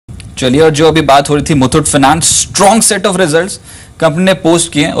चलिए, और जो अभी बात हो रही थी Muthoot finance, strong set of results company ने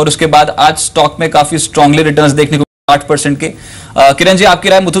पोस्ट किए और उसके बाद आज स्टॉक में काफी स्ट्रांगली रिटर्न्स देखने को 8% के। किरण जी, आपकी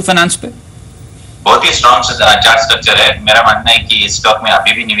राय मुथूट फाइनेंस पे? बहुत ही स्ट्रॉन्ग चार्ट स्ट्रक्चर है। मेरा मानना है कि इस स्टॉक में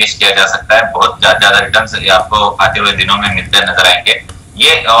अभी भी निवेश किया जा सकता है। बहुत ज्यादा रिटर्न्स आपको आते हुए दिनों में मिलते नजर आएंगे।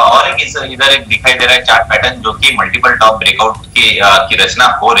 ये और एक इधर एक दिखाई दे रहा है चार्ट पैटर्न, जो कि मल्टीपल टॉप ब्रेकआउट की रचना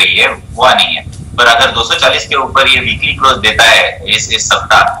हो रही है, हुआ नहीं है। पर अगर 240 के ऊपर ये वीकली क्लोज देता है इस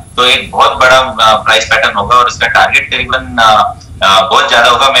सप्ताह, तो एक बहुत बड़ा प्राइस पैटर्न होगा और उसका टारगेट करीबन बहुत ज्यादा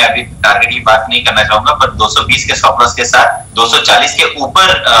होगा। मैं अभी टारगेट की बात नहीं करना चाहूंगा, पर 220 के स्टॉप लॉस के साथ 240 के ऊपर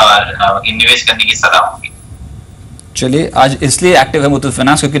निवेश करने की सलाह होगी। चलिए, आज इसलिए एक्टिव है मुथूट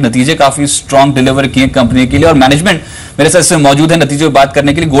फाइनेंस क्योंकि नतीजे काफी स्ट्रांग डिलीवर किए कंपनी के लिए, और मैनेजमेंट मेरे साथ से मौजूद है नतीजे की बात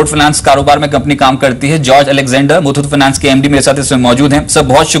करने के लिए। गोल्ड फाइनेंस कारोबार में कंपनी काम करती है। जॉर्ज अलेक्जेंडर, मुथूट फाइनेंस के एमडी, मेरे साथ इसमें मौजूद हैं। सर,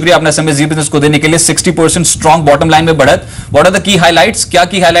 बहुत शुक्रिया अपना समय जी बिजनेस को देने के लिए। 60% स्ट्रांग बॉटम लाइन में बढ़त। What are the key highlights? क्या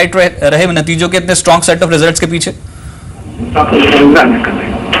की हाईलाइट रहे नतीजों के इतने स्ट्रांग सेट ऑफ रिजल्ट्स के पीछे?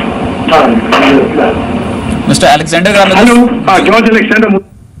 Mr. Alexander, hello, George Alexander.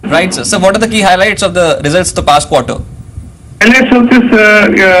 Right, sir. So, what are the key highlights of the results of the past quarter? Highlights of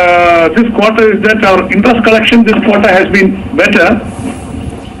this quarter is that our interest collection this quarter has been better,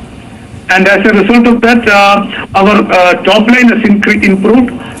 and as a result of that, our top line has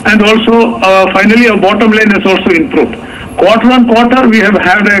improved, and also finally our bottom line has also improved. Quarter on quarter, we have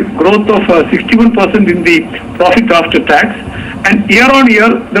had a growth of 61% in the profit after tax, and year on year,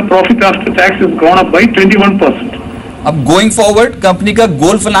 the profit after tax has gone up by 21%. अब going forward company का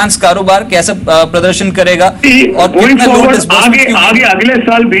gold finance कारोबार कैसे प्रदर्शन करेगा? और going forward आगे अगले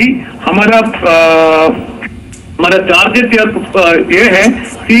साल भी हमारा टारगेट ये है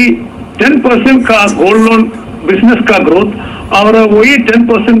कि 10% का गोल्ड लोन बिजनेस का ग्रोथ और वही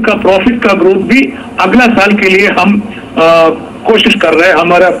 10% का प्रॉफिट का ग्रोथ भी अगला साल के लिए हम कोशिश कर रहे हैं।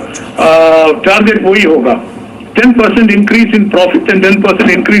 हमारा टारगेट वही होगा, 10% increase in profit and 10%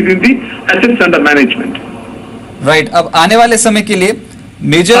 increase in the assets under management. Right, अब आने वाले समय के लिए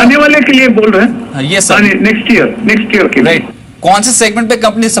मेजर आने वाले के लिए बोल रहे हैं? ये सर, नेक्स्ट ईयर के राइट, कौन से सेगमेंट पे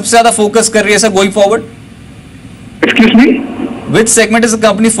कंपनी सबसे ज्यादा फोकस कर रही है sir going forward? Excuse me, which segment is the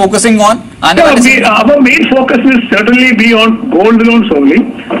company focusing on? Our main focus will certainly be on gold loans only.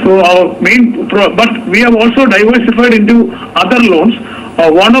 So our main, but we have also diversified into other loans.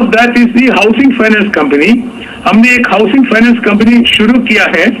 One of that is the housing finance company. हमने एक housing finance company शुरू किया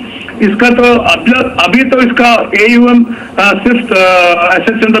है। इसका तो अभी तो इसका AUM सिर्फ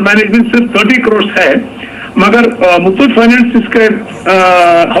assets under management सिर्फ 30 करोड़ है, मगर मुथूट फाइनेंस इसके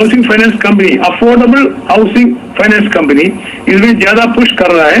housing finance company, affordable housing finance company, इसमें ज्यादा पुश कर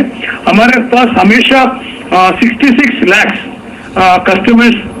रहा है। हमारे पास हमेशा 66 लाख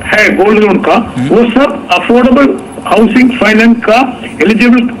कस्टमर्स है गोल्ड लोन का, वो सब अफोर्डेबल हाउसिंग फाइनेंस का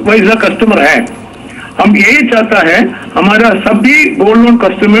एलिजिबल वाइज कस्टमर है। हम यही चाहता है हमारा सभी गोल्ड लोन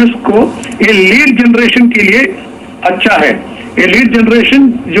कस्टमर्स को ये लीड जनरेशन के लिए अच्छा है। ये लीड जनरेशन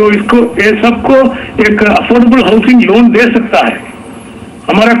जो इसको ये सबको एक अफोर्डेबल हाउसिंग लोन दे सकता है।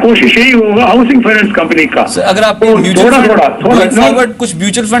 हमारा कोशिश यही होगा हाउसिंग फाइनेंस कंपनी का। अगर आप थोड़ा कुछ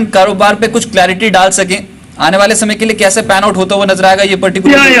म्यूचुअल फंड कारोबार पे कुछ क्लैरिटी डाल सकें, आने वाले समय के लिए कैसे पैन आउट होता हुआ नजर आएगा ये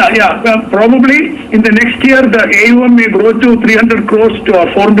particular? Probably in the next year the AUM may grow to 300 crores to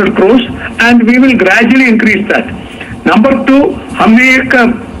 400 crores and we will gradually increase that. Number 2, हमने एक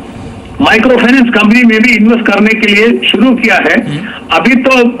माइक्रो फाइनेंस कंपनी में भी इन्वेस्ट करने के लिए शुरू किया है। अभी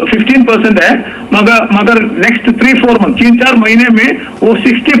तो 15% है, मगर नेक्स्ट 3-4 मंथ, 3-4 महीने में वो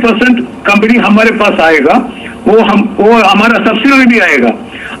 60% कंपनी हमारे पास आएगा। वो हमारा सब्सिडरी भी आएगा।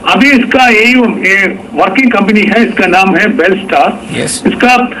 अभी इसका AUM वर्किंग कंपनी है, इसका नाम है बेल स्टार।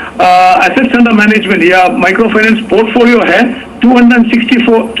 इसका एसेट्स अंडर मैनेजमेंट या माइक्रो फाइनेंस पोर्टफोलियो है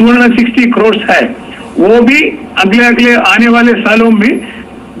 260 करोड़ है। वो भी अगले आने वाले सालों में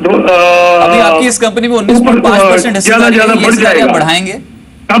अभी आपकी इस कंपनी में 19.5% ज्यादा बढ़ जाएगा,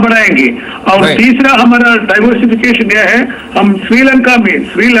 बढ़ाएंगे। और तीसरा हमारा डाइवर्सिफिकेशन यह है, हम श्रीलंका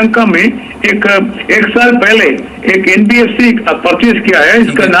में एक साल पहले एक NBFC परचेज किया है,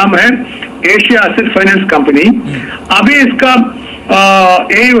 इसका नाम है एशिया एसेट फाइनेंस कंपनी। अभी इसका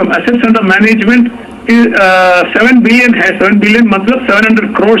AUM assets under management 7 billion है। 7 बिलियन मतलब 700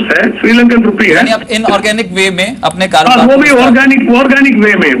 करोड़ है, श्रीलंकन रुपी है। आप इन ऑर्गेनिक वे में अपने कारोबार वो भी ऑर्गेनिक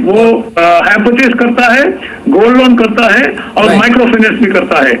वे में वो परचेज करता है, गोल्ड लोन करता है और माइक्रो फाइनेंस भी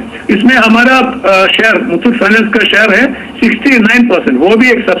करता है। इसमें हमारा शेयर मुथूट फाइनेंस का शेयर है 69%, वो भी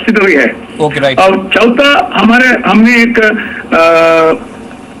एक सब्सिडरी है। और चौथा हमने एक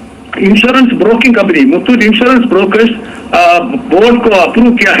insurance broking company Muthoot insurance brokers board को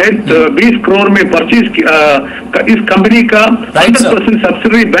अप्रूव किया है 20 करोड़ में परचेज इस कंपनी का 100%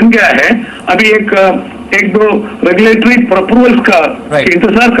 सब्सिडी बन गया है। अभी एक दो रेगुलेटरी अप्रूवल्स का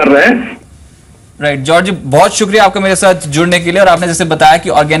इंतजार कर रहे हैं। राइट जॉर्ज, बहुत शुक्रिया आपका मेरे साथ जुड़ने के लिए। और आपने जैसे बताया कि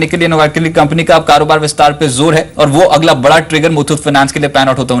ऑर्गेनिकली इनोवेटिवली कंपनी का कारोबार विस्तार पे जोर है और वो अगला बड़ा ट्रिगर मुथूट फाइनेंस के लिए पैन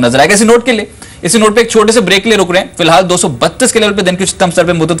आउट होता हुआ नजर आएगा। इसी नोट पे एक छोटे से ब्रेक के लिए रुक रहे हैं। फिलहाल 232 के लेवल पे दिन के उच्चतम स्तर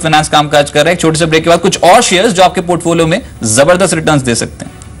पे मुथूट फाइनेंस कामकाज कर रहे हैं। एक छोटे से ब्रेक के बाद कुछ और शेयर्स जो आपके पोर्टफोलियो में जबरदस्त रिटर्न्स दे सकते हैं।